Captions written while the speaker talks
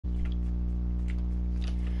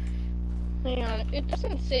Hang on, it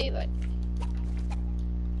doesn't say that.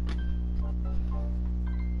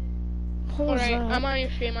 Alright, I'm on your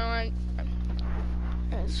stream, I'm on.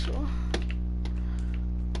 Alright, so.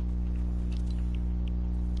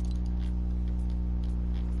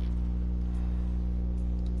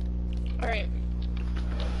 Alright.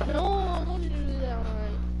 No, don't do that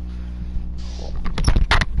one.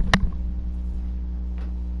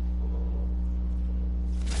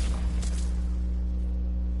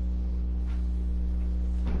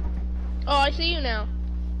 Oh, I see you now.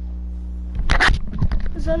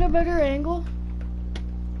 Is that a better angle?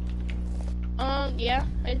 Yeah,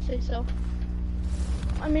 I'd say so.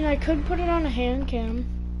 I mean, I could put it on a hand cam.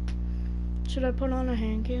 Should I put on a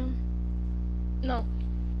hand cam? No.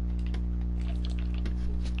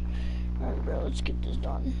 Alright, bro, let's get this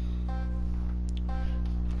done.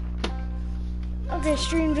 Okay,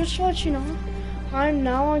 stream, just to let you know, I'm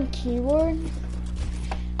now on keyboard.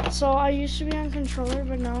 So I used to be on controller,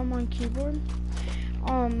 but now I'm on keyboard.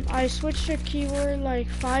 I switched to keyboard like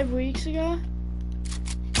 5 weeks ago.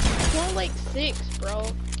 More like 6, bro.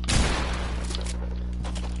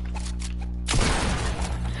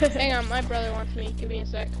 Hang on, my brother wants me. Give me a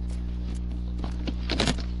sec.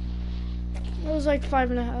 It was like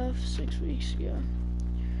 5.5, 6 weeks ago.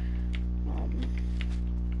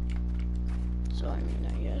 So I mean,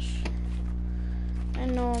 I guess. I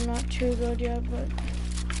know I'm not too good yet, but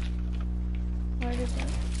why did that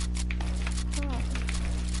happen?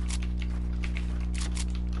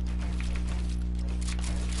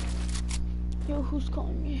 Yo, who's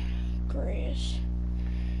calling me? Grace.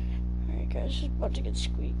 Alright guys, it's about to get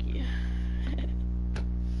squeaky.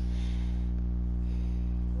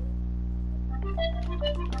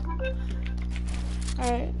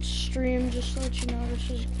 Alright, stream, just to let you know, this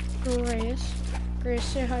is Grace. Grace,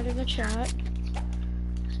 say hi to the chat.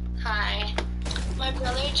 Hi. My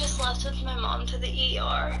brother just left with my mom to the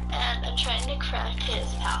ER, and I'm trying to crack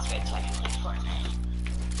his password so I can play Fortnite.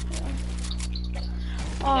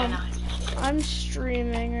 Yeah. I'm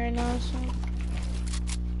streaming right now, so.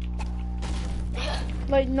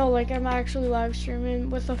 Like, no, like I'm actually live streaming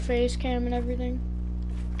with a face cam and everything.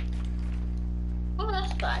 Oh,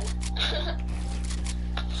 that's fun.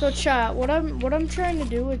 So chat, what I'm trying to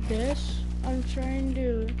do with this, I'm trying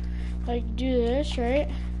to like do this, right?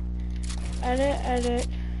 Edit,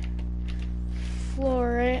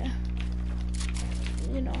 floor, right?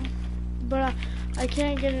 You know, but I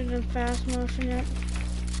can't get it in fast motion yet.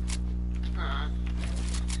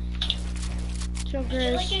 So Grace, I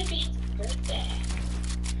feel like it'd be his birthday.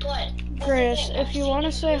 But Grace, if you want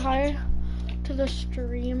to say hi to the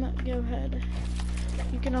stream, go ahead.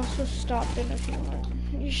 You can also stop it if you want.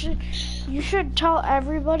 You should tell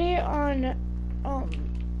everybody on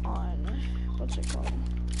what's it called?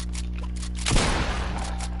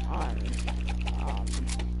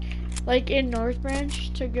 Like in North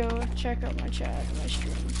Branch to go check out my chat and my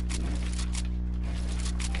stream.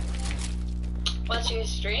 What's your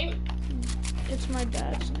stream? It's my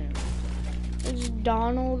dad's name. It's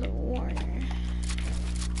Donald Warner.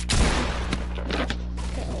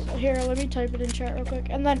 Okay, hold on. Here, let me type it in chat real quick,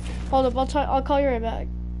 and then hold up. I'll call you right back.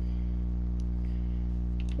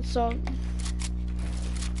 What's up?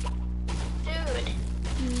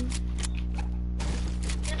 Dude,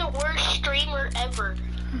 you're the worst streamer ever.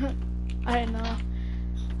 I know.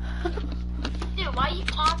 Dude, why are you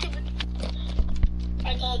talking?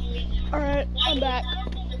 I called you. Alright, I'm back.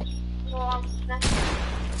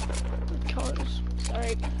 Because,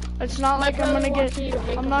 Alright. It's not like I'm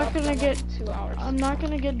not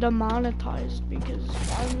gonna get demonetized because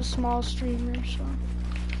I'm a small streamer, so.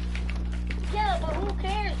 yeah, but who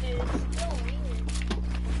cares, dude? It's still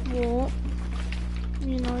weird. Well,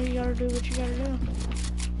 you know, you gotta do what you gotta do.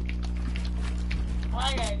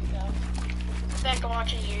 I gotta go. Back to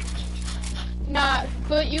watching you. Nah,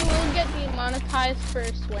 but you will get demonetized for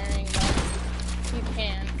swearing though. You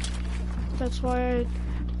can. That's why I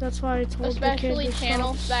told especially the kid to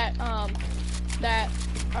channels stop. that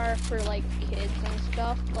are for like kids and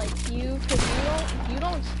stuff like you, cause you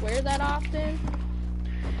don't swear that often.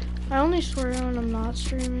 I only swear when I'm not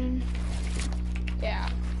streaming. Yeah.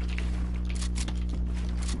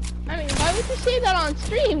 I mean, why would you say that on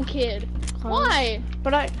stream, kid? Why?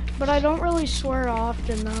 But I don't really swear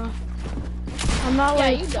often though. I'm not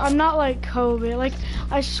I'm not like Kobe. Like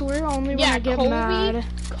I swear only when I get mad.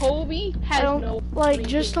 Kobe has no like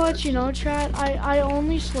just to let you know, chat, I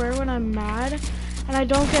only swear when I'm mad and I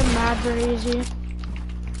don't get mad very easy.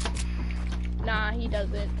 Nah, he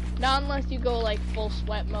doesn't. Not unless you go like full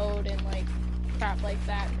sweat mode and like crap like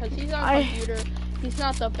that. Cause he's on computer. He's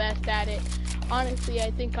not the best at it. Honestly,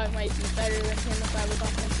 I think I might be better than him if I was on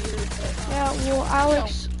computer. But, Yeah, well,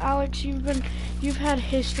 Alex, you've had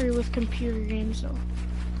history with computer games, though.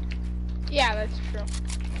 Yeah, that's true.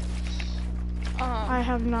 I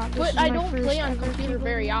have not. But I don't play on computer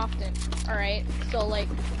very often. All right, so like.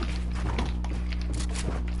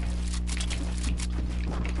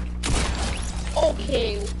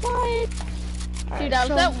 Okay, what? Dude, I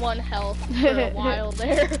was at 1 health for a while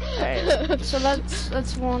there. Alright, so that's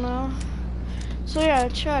 1-0. So yeah,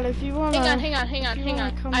 Chad, if you wanna... Hang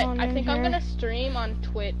on. I think I'm gonna stream on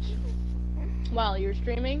Twitch while you're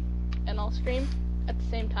streaming, and I'll stream at the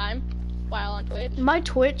same time while on Twitch. My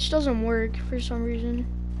Twitch doesn't work for some reason.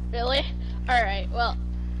 Really? Alright, well,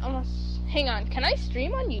 hang on. Can I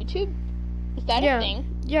stream on YouTube? Is that a thing?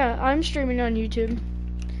 Yeah, I'm streaming on YouTube.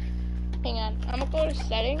 Hang on, I'm gonna go to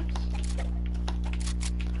settings.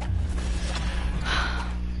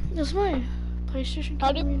 Is my PlayStation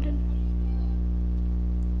How do- muted?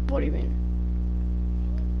 What do you mean?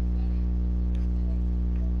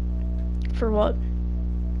 For what?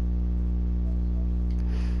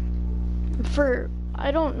 For,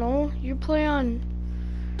 I don't know. You play on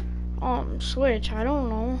Switch. I don't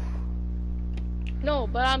know. No,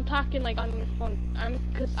 but I'm talking like on your phone.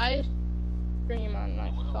 Cause I stream on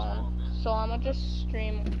my phone, so I'm gonna just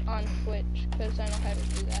stream on Twitch because I know how to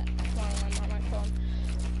do that while I'm on my phone.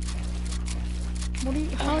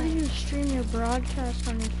 How do you stream your broadcast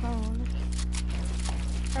on your phone?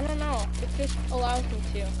 I don't know. It just allows me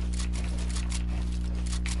to.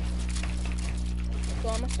 So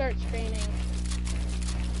I'm gonna start streaming.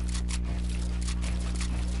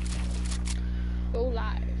 Go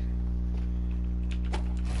live.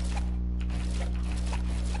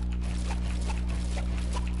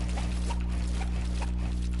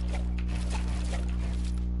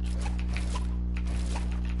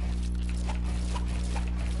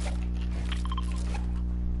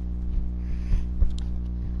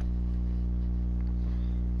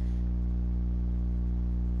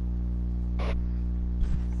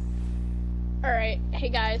 Alright, hey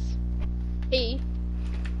guys. Hey.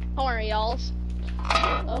 How are y'alls?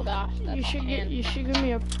 Oh gosh, that's You should give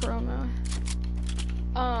me a promo.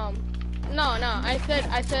 No, I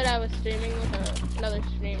said I was streaming with another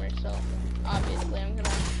streamer, so obviously I'm gonna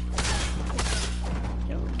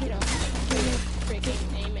put a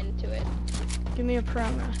freaking name into it. Give me a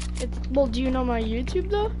promo. Well, do you know my YouTube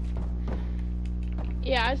though?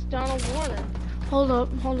 Yeah, it's Donald Warner. Hold up.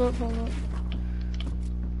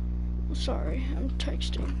 Sorry, I'm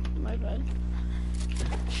texting. My bad.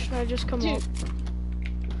 Should I just come up?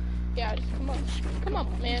 Yeah, just come up. Come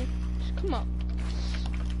up, man. Just come up.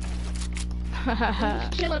 I'm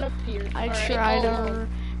just chilling up here. I try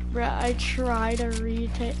to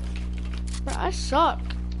retake. Bro, I suck.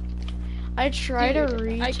 I try to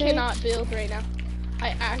retake. I cannot build right now.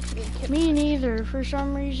 I actually can't. Me neither. For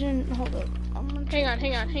some reason, hold up. Hang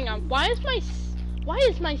on. Why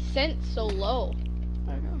is my sense so low?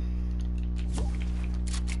 I know.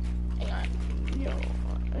 Hang on. Yo,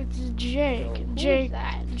 it's Jake. Who is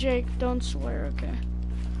that? Jake, don't swear, okay?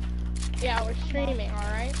 Yeah, we're streaming,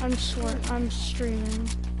 alright? I'm streaming.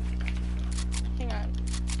 Hang on.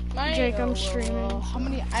 Jake, I'm streaming. How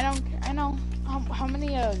many? I know. How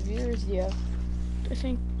many viewers do you have? I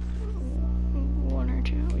think 1 or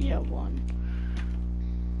 2. Yeah, 1.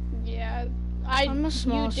 Yeah, I'm a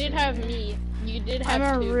small You did have me. You did have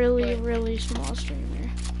I'm a 2, really small streamer.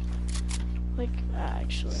 Like,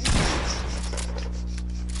 actually.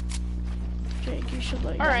 Jake, you should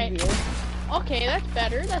like. Alright. Okay, that's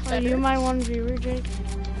better. That's better. Are you my 1 viewer, Jake?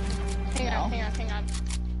 Hang on.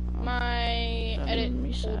 My That edit made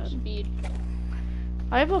me full sad. speed.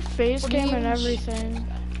 I have a face What do you cam and mean? everything.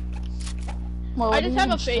 Well, I what do just you have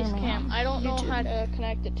mean a face streaming? cam. I don't know how to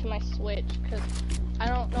connect it to my Switch because I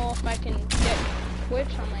don't know if I can get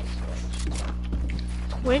Twitch on my Switch.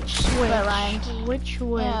 Which Switch? That rhymed. Which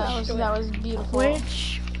Switch? Yeah, that was beautiful.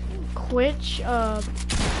 Which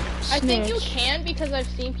I think you can because I've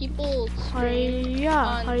seen people stream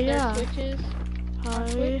on their Twitches.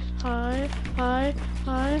 Hi,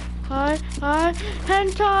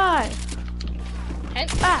 hentai!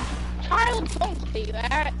 Child, don't say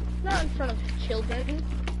that. Not in front of children.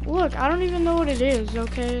 Look, I don't even know what it is,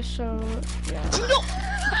 okay, so, yeah. No!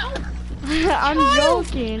 I'm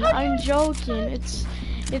joking.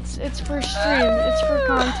 It's for stream, it's for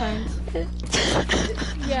content.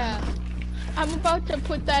 Yeah. I'm about to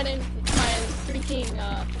put that in my freaking,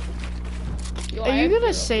 Are you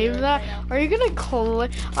gonna save that? Are you gonna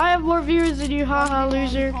collect? I have more viewers than you, haha,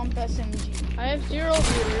 loser. I have 0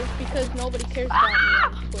 viewers because nobody cares about me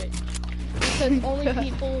on Twitch. Because only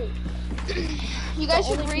people You guys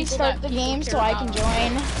The should only people restart that the people game care so I about can on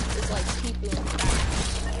join. Twitch is like Tifu and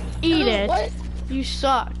Crash. Eat Oh, it. what? You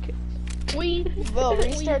suck. We Will,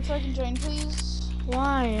 restart so I can join, please.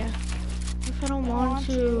 Why? If I don't I want want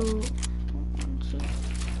to. to. I don't want to.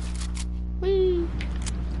 Whee.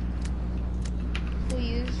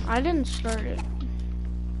 Please. I didn't start it.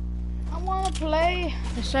 I wanna play.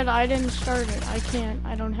 I said I didn't start it. I can't.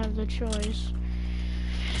 I don't have the choice.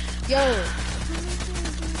 Yo.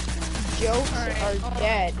 Jokes are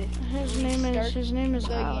dead. His name is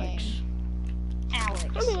the Alex. game.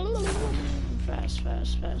 Alex.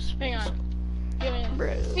 Fast. Hang on. Give me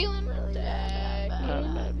Bro. feeling really bad.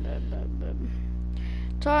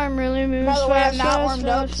 Time really moves By the way, I'm fast. not warmed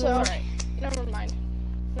up, so. Alright. Never mind.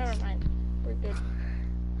 We're good.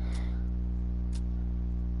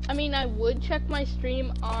 I mean, I would check my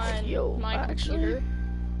stream on my computer.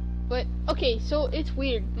 But, okay, so it's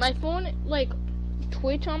weird. My phone, like,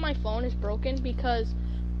 Twitch on my phone is broken because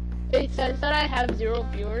it says that I have 0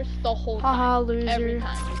 viewers the whole time. Haha, loser. Every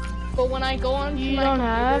time. But when I go on to You my don't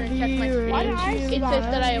computer have and check my viewers. stream, it says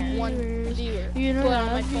that I have 1 viewers. viewer. You don't but on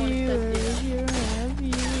my have phone it says 0. viewers. You don't have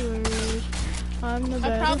viewers. I'm the I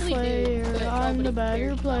better probably do, player. but I'm the nobody better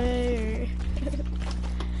cares about player.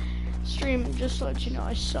 Stream, just to let you know,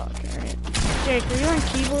 I suck. Alright. Jake, are you on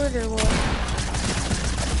keyboard or what?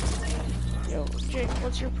 Yo, Jake,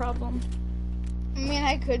 what's your problem? I mean,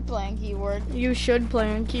 I could play on keyboard. You should play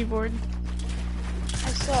on keyboard. I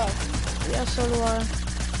suck. Yeah, so do I.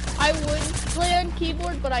 I would play on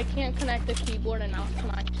keyboard, but I can't connect the keyboard and mouse to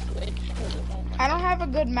my Switch. 'Cause it won't. I don't have a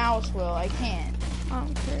good mouse, Will. I can't. I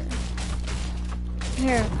don't care.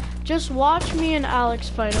 Here, just watch me and Alex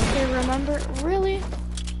fight, okay? Remember? Really?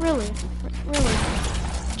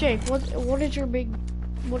 Jake, what is your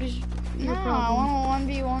what is your No, I problem? want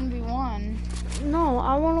a 1v1v1. No,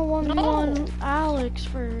 I want to 1v1 No. Alex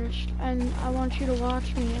first, and I want you to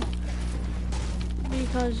watch me.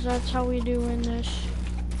 Because that's how we do in this.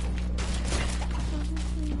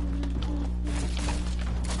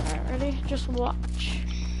 Alright, ready? Just watch.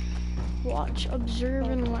 Watch, observe,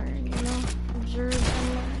 and learn, you know? Observe and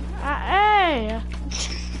learn. Hey!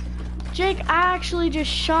 Jake actually just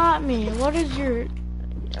shot me. What is your...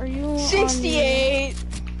 Are you on 68.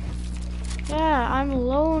 Yeah, I'm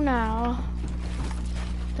low now.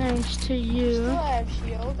 Thanks to you. Still have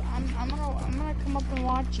shield. I'm gonna come up and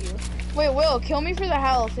watch you. Wait, Will, kill me for the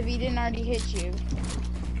health if he didn't already hit you.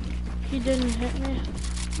 He didn't hit me.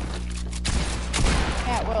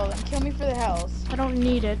 Yeah, Will, then kill me for the health. I don't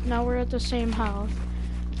need it. Now we're at the same health.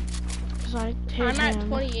 Cause I hit I'm at him.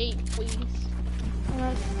 28, please. I'm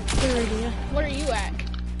at 30. What are you at?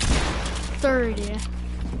 30. 30?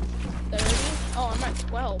 Oh, I'm at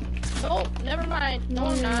 12. Oh, never mind. No,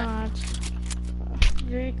 I'm you're not.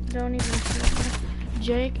 Jake, don't even.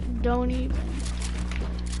 Jake, don't even.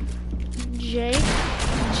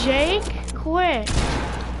 Jake, quit.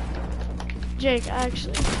 Jake,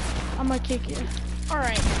 actually, I'm gonna kick you.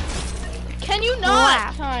 Alright. Can you not,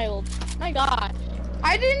 Crap. child? My god.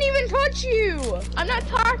 I didn't even touch you. I'm not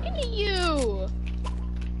talking to you.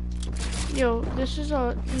 Yo, this is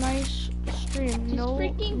a nice stream. He's No,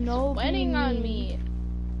 freaking no sweating on me.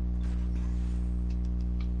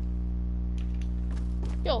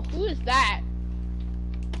 Yo, who is that?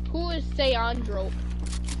 Who is Sayandro?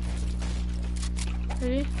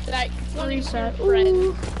 Ready? That one of your Reset. friends.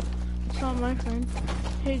 Ooh. It's not my friend.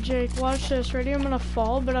 Hey Jake, watch this. Ready? I'm gonna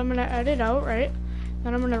fall, but I'm gonna edit out, right?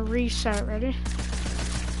 Then I'm gonna reset. Ready?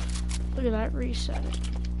 Look at that. Reset it.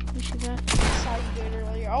 You see that? I saw you do it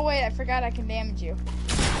earlier. Oh wait, I forgot I can damage you.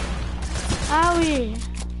 Owie!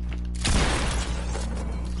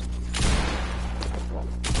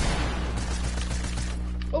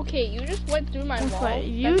 Okay, you just went through my wall. Wait,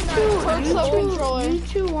 you That's two, not controller. you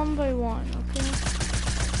two one by one, okay?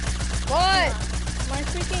 What? My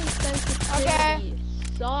freaking sensitivity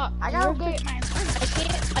sucks. I gotta go get my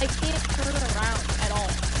I can't turn around at all.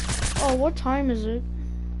 Oh, what time is it?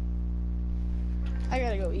 I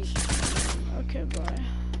gotta go eat. Okay, bye.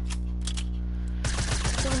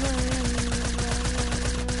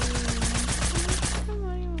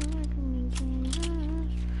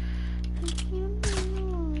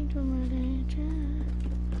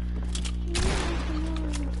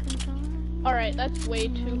 Alright, that's way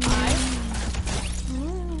too high.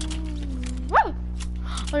 Woo!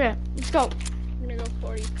 Okay, let's go. I'm gonna go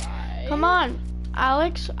 45. Come on.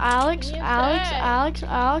 Alex. Give me a Alex.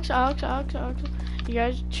 You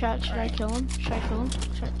guys chat, should I kill him? Should I kill him?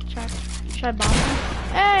 Should I bomb him?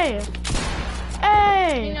 Hey!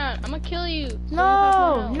 Hang Hey! on, I'm gonna kill you. No!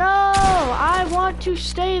 I want to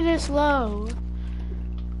stay this low.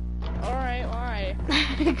 Alright.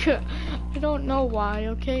 I don't know why,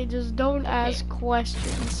 okay? Just don't ask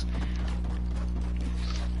questions.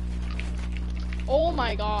 Oh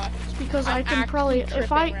my god. It's because I'm I can actually probably,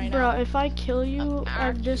 if I, tripping right bro, now. if I kill you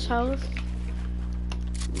I'm at this actually house,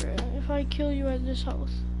 bruh, if I kill you at this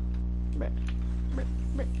house, bruh, bruh,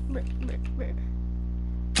 bruh, bruh, bruh,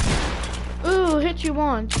 bruh. Ooh, hit you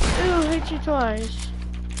once. Ooh, hit you twice.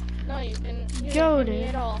 No, you didn't. You Goated. didn't hit me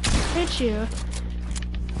at all. Hit you.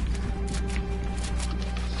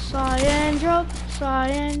 Cyandro,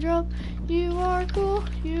 Cyandro, you are cool,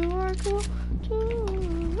 you are cool too.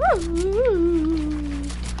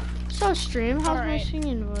 So stream, how's my Alright.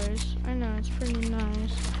 singing voice? I know it's pretty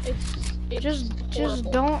nice. It's Just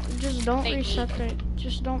horrible. don't They reset hate it.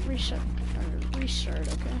 Just don't reset. Restart,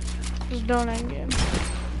 okay. Just don't end game.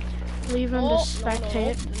 Leave him to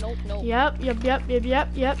spectate. No. Yep.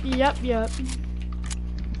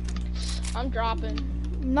 I'm dropping.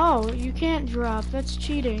 No, you can't drop. That's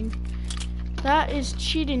cheating. That is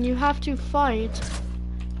cheating. You have to fight.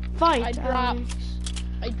 Fight, I dropped. Alex.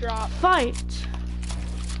 I dropped. Fight.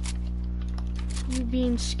 You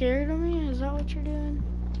being scared of me? Is that what you're doing?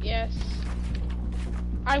 Yes.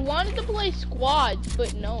 I wanted to play squads,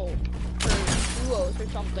 but no. Or duos or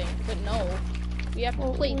something, but no. We have to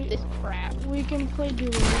Well, play this crap. We can play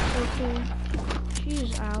duos, okay.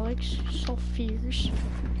 Jeez, Alex, you're so fierce.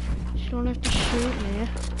 You don't have to shoot me.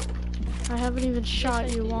 I haven't even shot I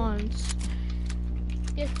you do. once.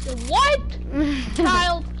 Yes. What?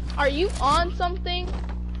 Child, are you on something?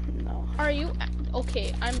 No. Are you?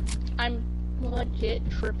 Okay, I'm legit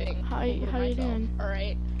tripping. How over you myself, doing? All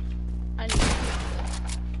right. I need.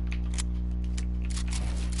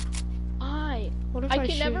 What if I I can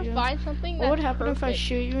shoot never you? find something that's What would happen if I perfect.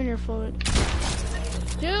 shoot you in your foot?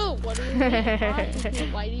 Dude, what are you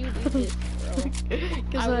doing? Why do you do this, bro?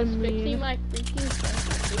 Because I was I'm fixing mean. my freaking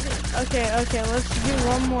sensitivity. Okay, let's do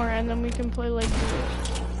one more and then we can play like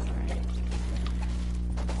duos. Alright.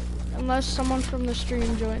 Unless someone from the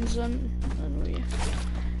stream joins, then we,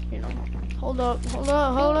 you know. Hold up. Who is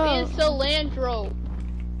Salandro?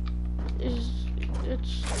 It's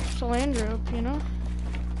Salandro, you know?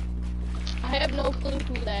 I have no clue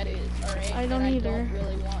who that is, alright? I don't and either. I don't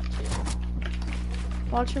really want to.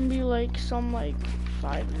 Watch him be like some like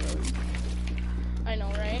 5-year-old. I know,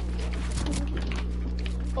 right?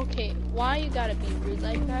 Okay, why you gotta be rude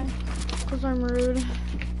like that? Cause I'm rude.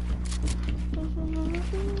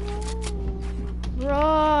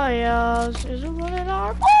 Royals is a one in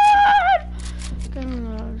our blood.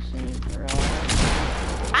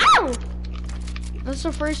 Ow! That's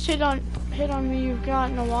the first hit on me you've got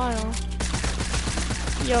in a while.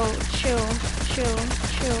 Yo, chill,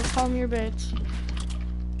 calm your bits.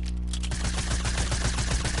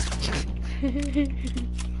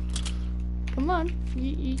 Come on,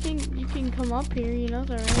 you can come up here, you know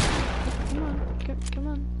that, right? Come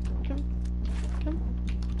on.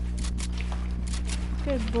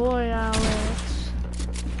 Good boy, Alex.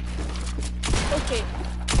 Okay,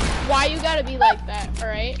 why you gotta be like that,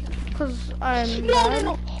 alright? Cause I'm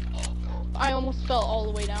No. I almost fell all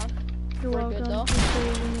the way down. You're We're welcome good, though. for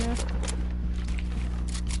saving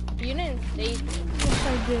you. You didn't save me, Yes,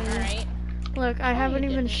 I did. alright? Look, I No, haven't you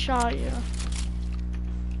even didn't. shot you.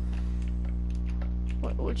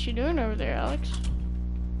 What you doing over there, Alex?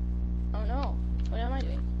 Oh no, what am I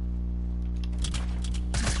doing?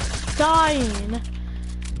 Dying.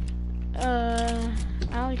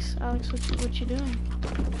 Alex, what you doing?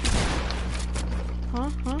 Huh?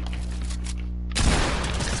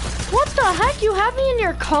 What the heck? You have me in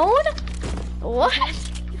your cone? What?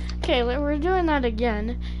 Okay, we're doing that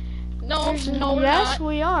again. No, no, we're yes, not.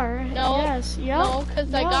 we are. No, Yes, yep. No,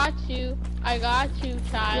 because I yep. got you. I got you,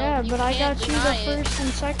 child. Yeah, but I can't got you the deny it. first and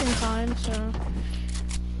second time, so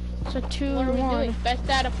it's a 2-1. What are we doing? Best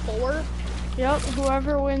out of 4? Yep,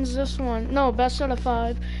 whoever wins this one. No, best out of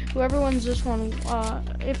 5. Whoever wins this one,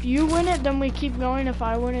 if you win it, then we keep going. If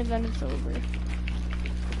I win it, then it's over.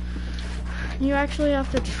 You actually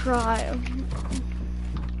have to try.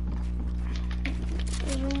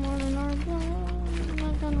 There's one in our blood.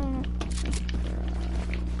 Not gonna-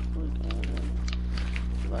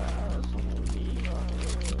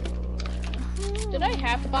 Did I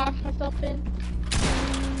have to box myself in?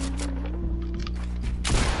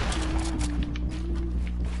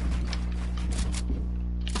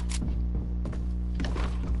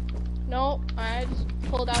 No, I just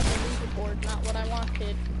pulled out the leaderboard, not what I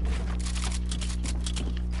wanted.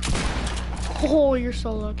 Oh, you're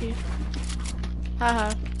so lucky.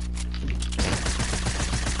 Haha.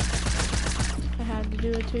 I had to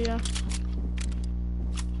do it to you.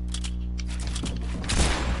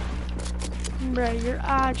 Bruh, you're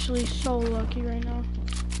actually so lucky right now.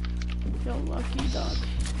 Yo, lucky duck.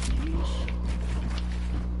 Jeez.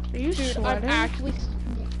 Are you Dude, sweating? I'm actually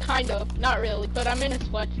kind of, not really, but I'm in a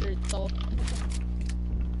sweatshirt, so.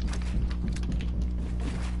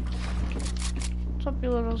 What's up, you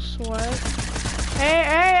little sweat?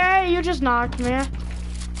 Hey, you just knocked me.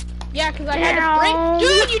 Yeah, because I had to break.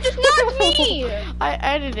 Dude, you just knocked me! I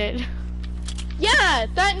edited. Yeah,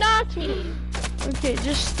 that knocked me. Okay,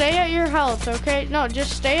 just stay at your health, okay? No,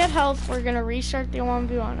 just stay at health. We're gonna restart the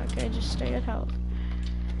 1v1, okay? Just stay at health.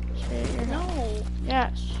 Stay at your health. No.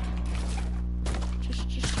 Yes. Just.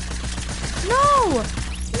 No!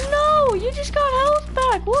 No! You just got health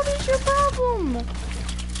back! What is your problem?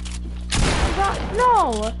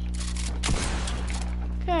 No!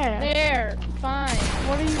 Okay. There, fine.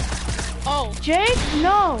 What are you... Oh, Jake?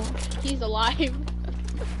 No! he's alive.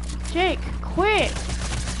 Jake, quit!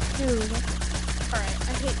 Dude. Alright,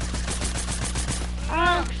 I hate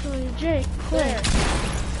Actually, Jake, quit. there.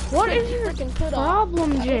 What Jake, is you your freaking put on.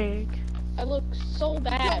 problem, Jake? I look so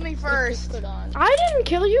bad. Kill me with first. this put on. I didn't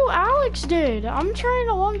kill you, Alex did. I'm trying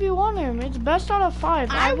to 1v1 him. It's best out of 5.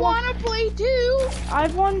 I want to play too.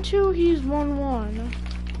 I've won 2, he's won 1.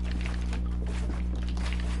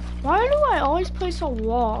 Why do I always place a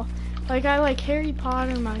wall? Like I like Harry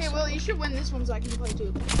Potter Hey, myself. Will, you should win this one so I can play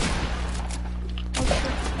too.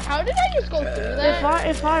 How did I just go through that?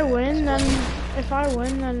 If I win,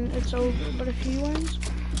 then it's over. But if he wins,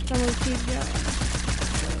 then we keep going.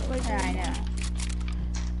 Like, Yeah,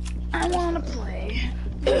 I know. I want to play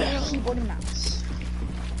keyboard and mouse.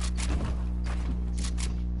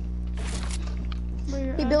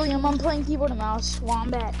 Hey, Billiam, I'm playing keyboard and mouse.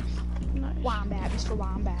 Wombat. Nice. Wombat, Mr.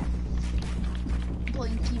 Wombat. I'm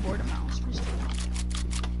playing keyboard and mouse, Mr. Wombat.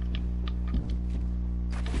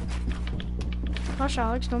 Gosh,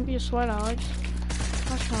 Alex, don't be a sweat, Alex.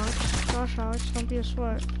 Gosh, Alex, don't be a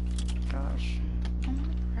sweat. Gosh. I'm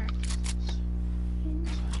gonna practice.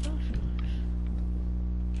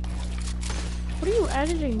 What are you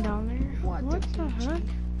editing down there? What What the the heck?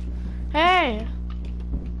 Hey!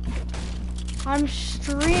 I'm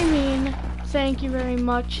streaming. Thank you very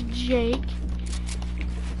much, Jake.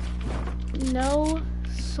 No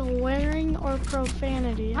swearing or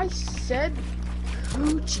profanity. I said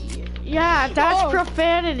Poochie. Yeah, that's Oh.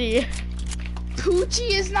 profanity.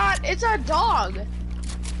 Poochie is not, it's a dog.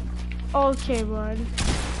 Okay, bud.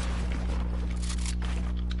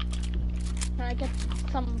 Can I get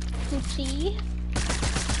some coochie?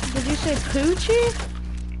 Did you say Poochie?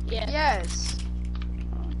 Yeah. Yes.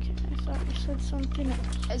 Okay, I thought you said something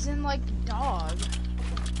else. As in like dog.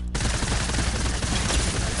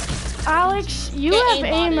 Alex, you Get have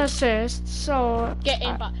aim aimbotted. assist, so... Get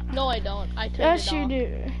aimbot. No, I don't. I turned Yes, it you off.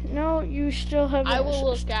 do. No, you still have I aim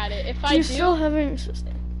will assist. look at it. If I You do, still have aim assist.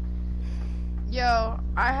 Yo,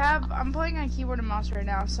 I'm playing on keyboard and mouse right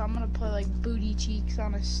now, so I'm gonna play like booty cheeks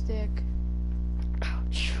on a stick.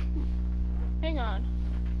 Ouch. hang on.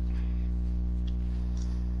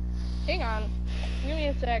 Hang on. Give me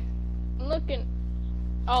a sec. I'm looking.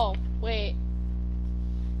 Oh, wait.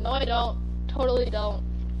 No, I don't. Totally don't.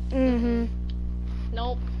 Mm-hmm.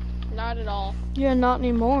 Nope. Not at all. Yeah, not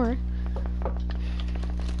anymore.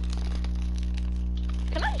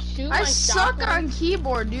 Can I shoot I my suck shotgun? on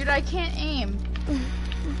keyboard, dude. I can't aim.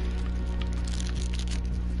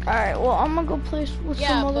 Alright, well, I'm gonna go play with Yeah,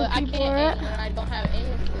 some other but I people, can't alright? aim when I don't have aim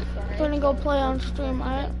assist, alright? I'm gonna go play on stream,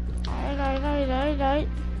 alright? Alright.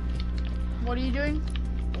 What are you doing?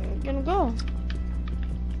 I'm gonna go.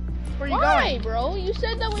 Where are you Why, going? bro? You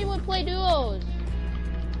said that we would play duos.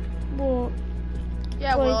 Well,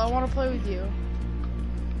 Yeah, Like- Will, I want to play with you.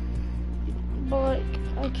 but like,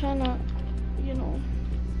 I cannot, you know,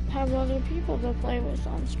 have other people to play with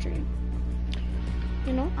on stream.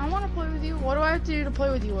 You know? I want to play with you. What do I have to do to play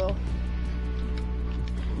with you, Will?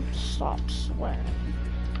 Stop swearing.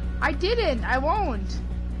 I didn't. I won't.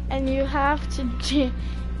 And you have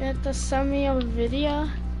to send me a video,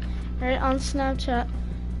 right, on Snapchat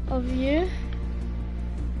of you,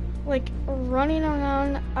 like, running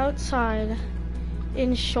around outside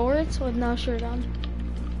in shorts with no shirt on.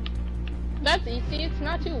 That's easy. It's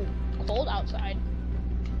not too cold outside.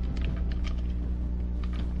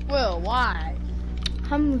 Will, why?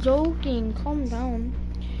 I'm joking, calm down.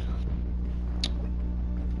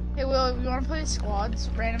 Hey, Will, you want to play squads?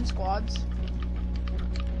 Random squads?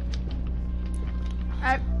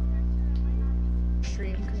 I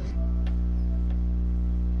stream.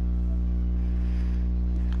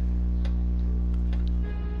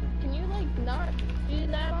 Can you, like, not do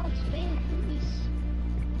that on stream,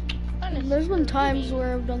 please? Kinda There's been times screwy.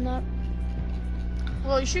 where I've done that.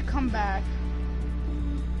 Well, you should come back.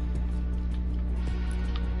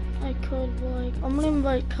 I could, like, I'm gonna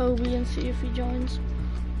invite Kobe and see if he joins.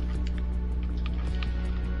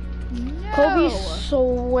 No. Kobe Dude,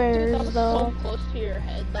 swears, that was though. so close to your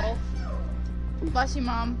head, though. Bless you,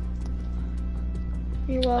 Mom.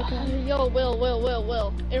 You're welcome. Yo,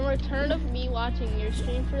 Will. In return of me watching your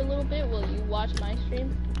stream for a little bit, will you watch my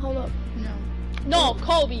stream? Hold up. No. No,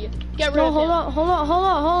 Kobe, get rid No, of hold him. up, hold up, hold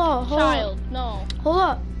up, hold up, hold up. Child, no. Hold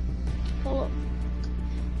up. Hold up.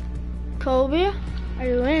 Kobe, are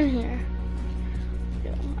you in here?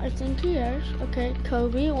 Yeah, I think he is. Okay,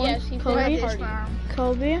 Kobe. Yes, he's in Kobe. the party.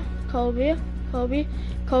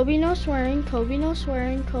 Kobe, no swearing. Kobe, no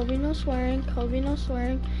swearing. Kobe, no swearing. Kobe, no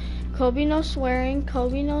swearing. Kobe, no swearing.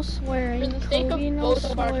 Kobe, no swearing. For the sake Kobe, of no both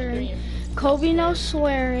of our swearing. streams. Kobe, no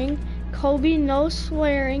swearing. Kobe, no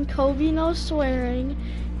swearing. Kobe, no swearing.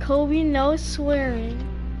 Kobe, no swearing.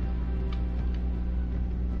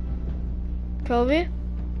 Kobe?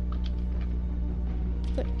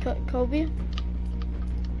 Kobe?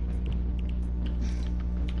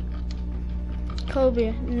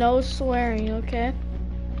 Kobe, no swearing, okay?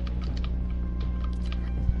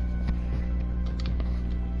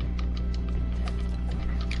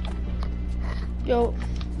 Yo,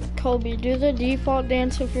 Kobe, do the default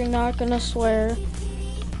dance if you're not gonna swear.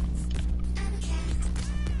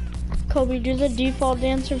 Kobe, do the default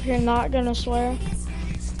dance if you're not gonna swear.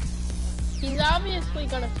 He's obviously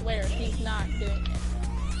gonna swear if he's not doing it.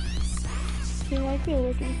 He might be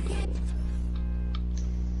looking cool.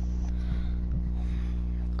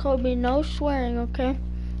 Kobe, no swearing, okay?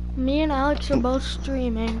 Me and Alex are both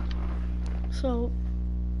streaming. So,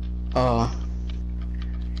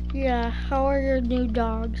 yeah, how are your new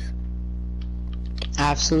dogs?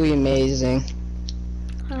 Absolutely amazing.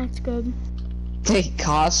 That's good. They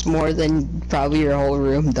cost more than probably your whole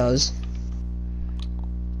room does.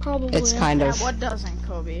 Probably. It's kind Yeah, of. what doesn't,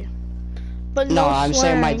 Kobe? But No, I'm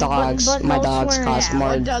saying my swearing, dogs. but My no dogs swearing. cost Yeah, more.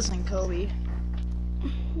 what doesn't, Kobe?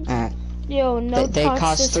 Yo, no They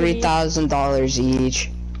cost toxicity. $3,000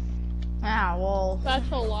 each. Ah, well, That's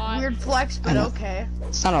a lot. weird flex, but okay.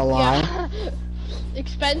 It's not a lot. Yeah.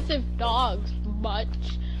 Expensive dogs, much.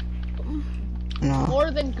 No. More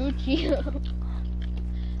than Gucci.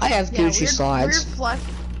 I have Yeah, Gucci weird slides. flex.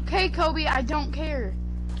 Okay, Kobe, I don't care.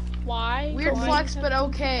 Why? Weird Why flex, do you but have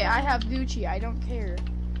okay. I have Gucci. I don't care.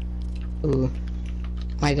 Ooh.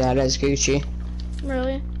 My dad has Gucci.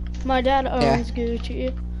 Really? My dad owns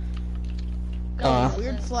Gucci.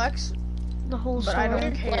 Weird flex, The whole but I store.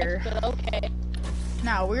 don't Weird care. flex, but okay.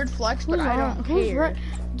 Nah, weird flex, but Who's I on? don't Who's care. right?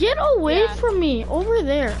 Get away Yeah. from me! Over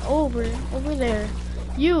there, over there.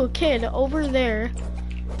 You kid, over there.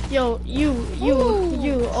 Yo, you,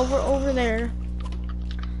 over there.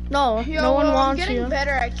 No, Yo, no one well, I'm wants getting you.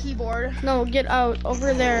 better at keyboard. No, get out,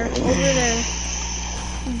 over there.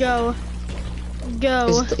 Go.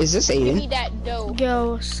 Is this Give Aiden? me that dough.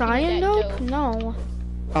 Go. Cyan that dope? dough. No.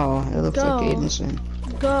 Oh, it looks Go. like Aiden's in.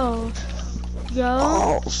 Go.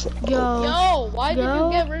 Oh, Go. Yo, why did Go.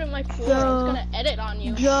 you get rid of my floor? I was gonna edit on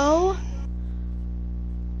you. Go.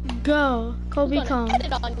 Go. I Kobe, was gonna come.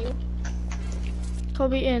 edit on you.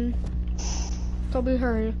 Kobe, in. Kobe,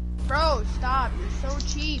 hurry. Bro, stop. You're so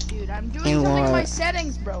cheap, dude. I'm doing In something in my what?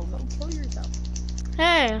 settings, bro. Go kill yourself.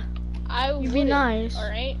 Hey, I You be wouldn't, nice.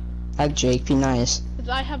 Alright? have Jake be nice. Because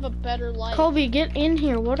I have a better life. Kobe, get in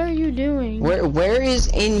here. What are you doing? Where is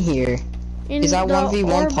in here? In Is that the 1v1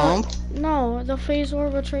 Orba- pump? No, the Phase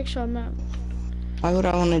Orba trick shot map. Why would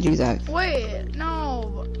I want to do that? Wait,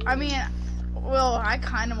 no. I mean, well, I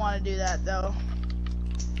kind of want to do that, though.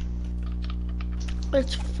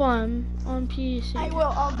 It's fun on PC. I will.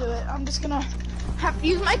 I'll do it. I'm just gonna have to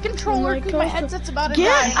use my controller because my headset's about to Get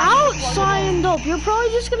die. out, Cyan Dope. You're probably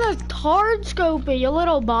just gonna hard scope it, you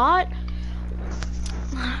little bot.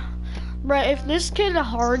 Right, if this kid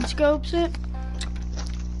hard scopes it.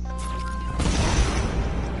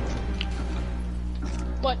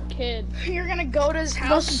 What kid? You're gonna go to his The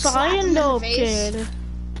house and slap him Cyan in the Dope face? kid.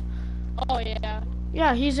 Oh, yeah.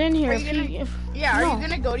 Yeah, he's in here. Are If you he, if, Yeah, are No. you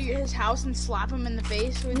gonna go to his house and slap him in the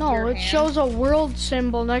face with no, your it hand? shows a world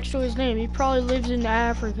symbol next to his name. He probably lives in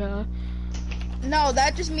Africa. No,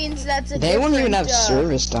 that just means that's a They wouldn't even have different,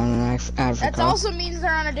 service down in Africa. That also means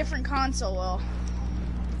they're on a different console, Will.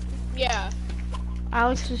 Yeah.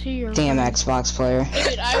 Alex, is he your Damn friend? Xbox player.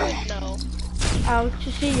 Dude, I would know. Alex,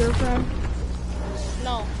 is he your friend?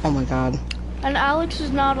 No. Oh my god. And Alex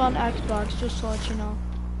is not on Xbox, just to let you know.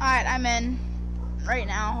 Alright, I'm in. Right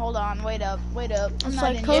now, hold on, wait up. I'm It's not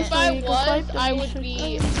like in Costa If I Rica was, fight I would Felicia.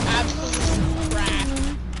 be absolutely cracked.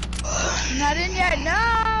 yet. Not in yet,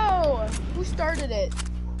 no! Who started it?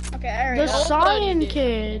 Okay, alright. The Nobody Cyan did.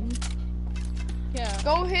 kid. Yeah.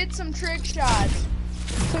 Go hit some trick shots.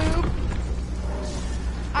 YouTube.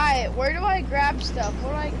 Alright, where do I grab stuff?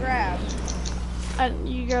 What do I grab?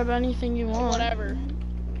 You grab anything you want. Whatever.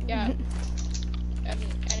 Yeah.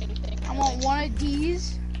 Anything. I want one of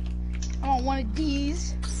these. I want one of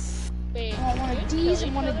these. Wait, I want one of these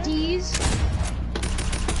and one of these.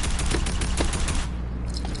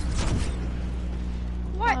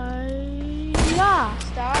 What? Yeah.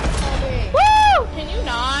 Stop calling. Woo! Can you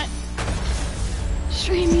not?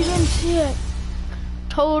 Stream, you didn't see it.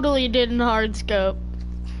 Totally didn't hard scope.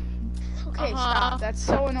 Okay, stop. That's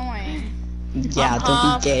so annoying. Yeah,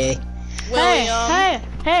 don't be gay. William.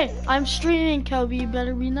 Hey, I'm streaming, Kobe. You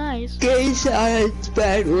better be nice. Gay's a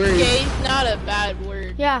bad word. Gay's not a bad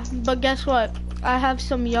word. Yeah, but guess what? I have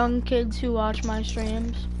some young kids who watch my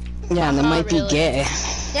streams. Yeah, and they might be really. gay.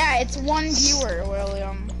 Yeah, it's one viewer,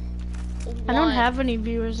 William. I don't have any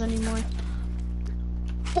viewers anymore.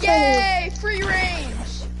 Yay! Free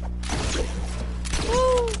range!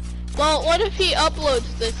 Woo. Well, what if he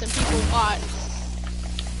uploads this and people watch?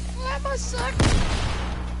 Well, that must suck.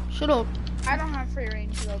 Shut up. I don't have free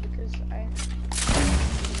range though because I.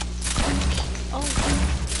 Oh.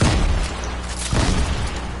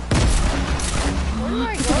 Where do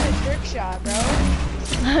I go to trick shot, bro?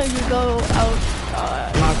 You go out.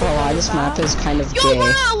 I'm not gonna lie, this map is kind of Yo, gay.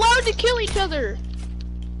 we're not allowed to kill each other.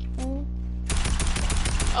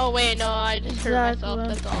 Oh wait, no, I just hurt myself.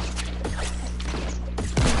 That's all.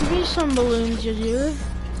 Give me some balloons, you do.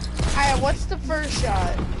 Alright, what's the first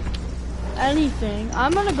shot? Anything.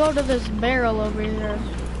 I'm gonna go to this barrel over here.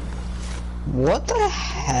 What the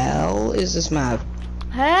hell is this map?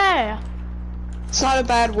 Hey! It's not a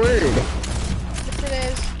bad word. Yes, it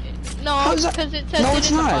is. No, How's that- because it says No, it it's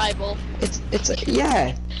in the not. Bible.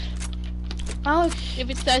 Yeah. Alex, If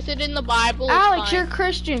it says it in the Bible, it's Alex, fine. you're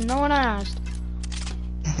Christian. No one asked.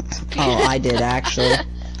 Oh, I did actually.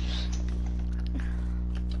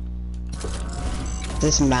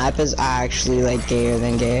 This map is actually like gayer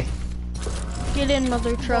than gay. Get in,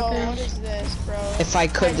 mother Whoa, what truckers. is this, bro? If I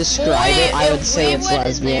could describe it, I would say it's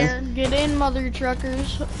lesbian. There. Get in, mother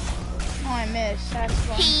truckers. Oh, I missed. That's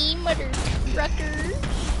fun. Team mother truckers.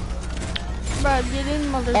 Bro, get in,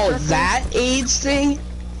 mother Oh, truckers. that AIDS thing?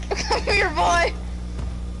 Come here, boy.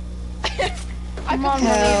 I Come on, completely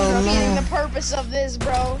Hell defeating no. the purpose of this,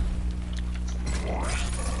 bro.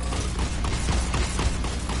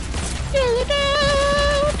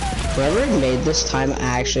 Whoever made this time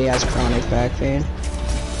actually has chronic back pain.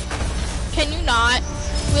 Can you not,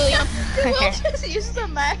 William? We'll just use the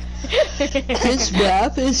Mac. This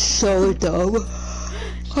map is so dumb.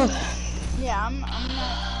 Yeah, I'm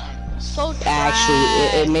not. So trash.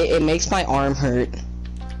 Actually, it makes my arm hurt. And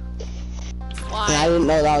I Why? didn't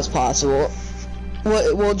know that was possible.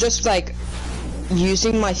 Well, just like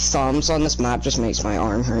using my thumbs on this map just makes my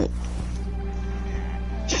arm hurt.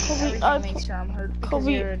 Everything makes your arm hurt because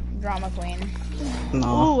Kobe. you're a drama queen.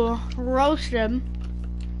 No, Ooh, roast him.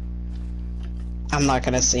 I'm not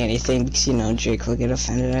gonna say anything because you know Jake will get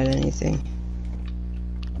offended at anything.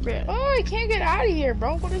 Oh, I can't get out of here,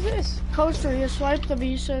 bro. What is this? Coaster, you swiped the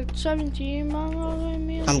V17.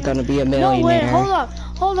 I'm gonna be a No, millionaire. wait,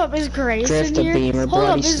 hold up. Is Grace Drift in a here? Beamer, Hold up,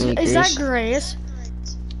 bloody is sneakers. that Grace?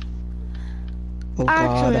 Oh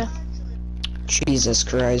Actually, God, Jesus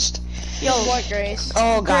Christ! yo, What, Grace?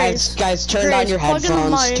 Oh, Grace, guys, turn Grace, down your plug in the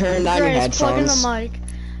headphones. mic. Turn down your Grace, plug in headphones. the mic.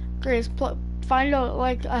 Grace, find out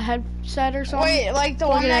like a headset or something. Wait, like the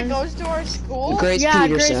Plug one it that in. goes to our school? Grace Yeah,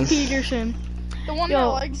 Peterson. Grace Peterson. The one Yo. that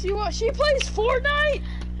likes you? She plays Fortnite?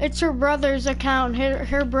 It's her brother's account.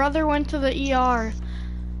 Her brother went to the ER,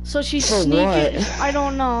 so she For sneaked it. what? I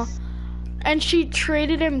don't know. And she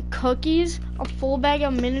traded him cookies, a full bag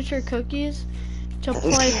of miniature cookies, to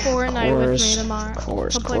play Fortnite with me tomorrow.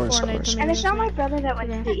 Course. To play Fortnite to me. And it's with not me. my brother that went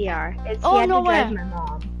to the ER. It's Oh, he had no to drive way. my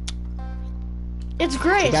mom. It's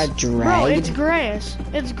Grace. got Bro, it's dragged? Grace.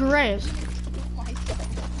 It's Grace.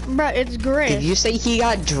 Bro, it's Grace. Did you say he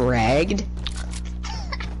got dragged?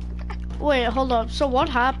 Wait, hold up. So what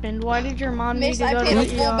happened? Why did your mom Miss, need to I go paid to a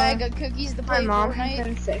the full ER? bag of cookies to My play mom has Fortnite.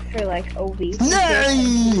 been sick for like a week. No.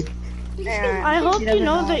 I hope She you doesn't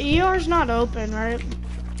know the ER's not open, right?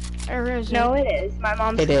 Or is No, it? it is. My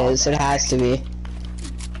mom's It is. It has to be.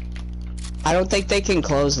 I don't think they can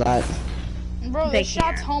close that. Bro, They this shot's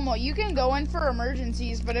can't. homo. You can go in for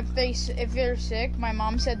emergencies, but if they're sick, my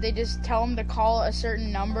mom said they just tell them to call a certain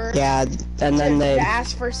number. Yeah, and then to they.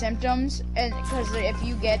 ask for symptoms, and because if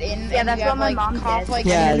you get in Yeah, and that's you what have my like mom cough did. like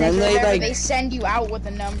Yeah, and then symptoms or they, whatever, like- they send you out with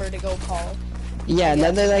a number to go call. Yeah, and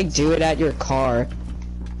then they like do it at your car.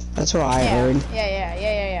 That's what I Yeah, heard.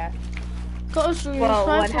 yeah. Coaster, you're Well,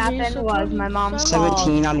 what supposed to be happened was my mom 77. called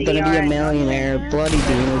 17, I'm the gonna be a ER. millionaire. Bloody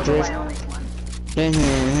beamer drift. My only one.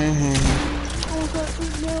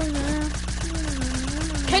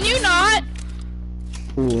 Can you not?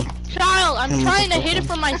 Ooh. Child, I'm Can trying to I hit it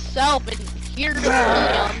for myself and here's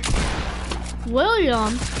William.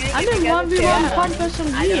 William, I'm in 1v1 Compass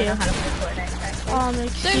and I don't know V. how to play Fortnite. Then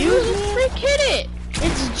Excuse who the me? freak hit it?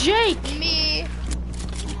 It's Jake. Me.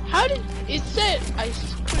 How did it said? I could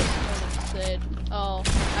have said. Oh,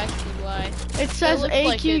 I see why. It says looked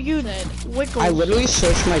like it AQU said- Wickles. I literally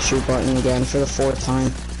searched my shoot button again for the 4th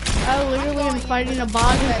time. I literally am fighting a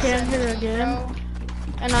bot who can't hit it again. Bro.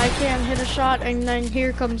 And I can't hit a shot, and then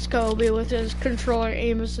here comes Kobe with his controller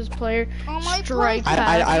aim assist player. Oh my Strike God.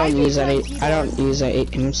 back. I don't I use do that. play I don't use that 8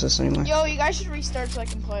 aim assist anymore. Yo, you guys should restart so I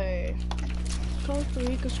can play. Costa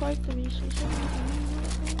Rica, Costa Rica.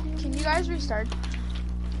 Can you guys restart?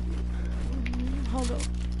 Hold up.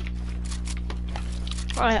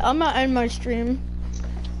 Alright, I'm gonna end my stream.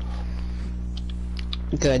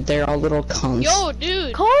 Good, they're all little cunts. Yo,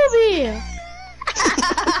 dude. Kobe!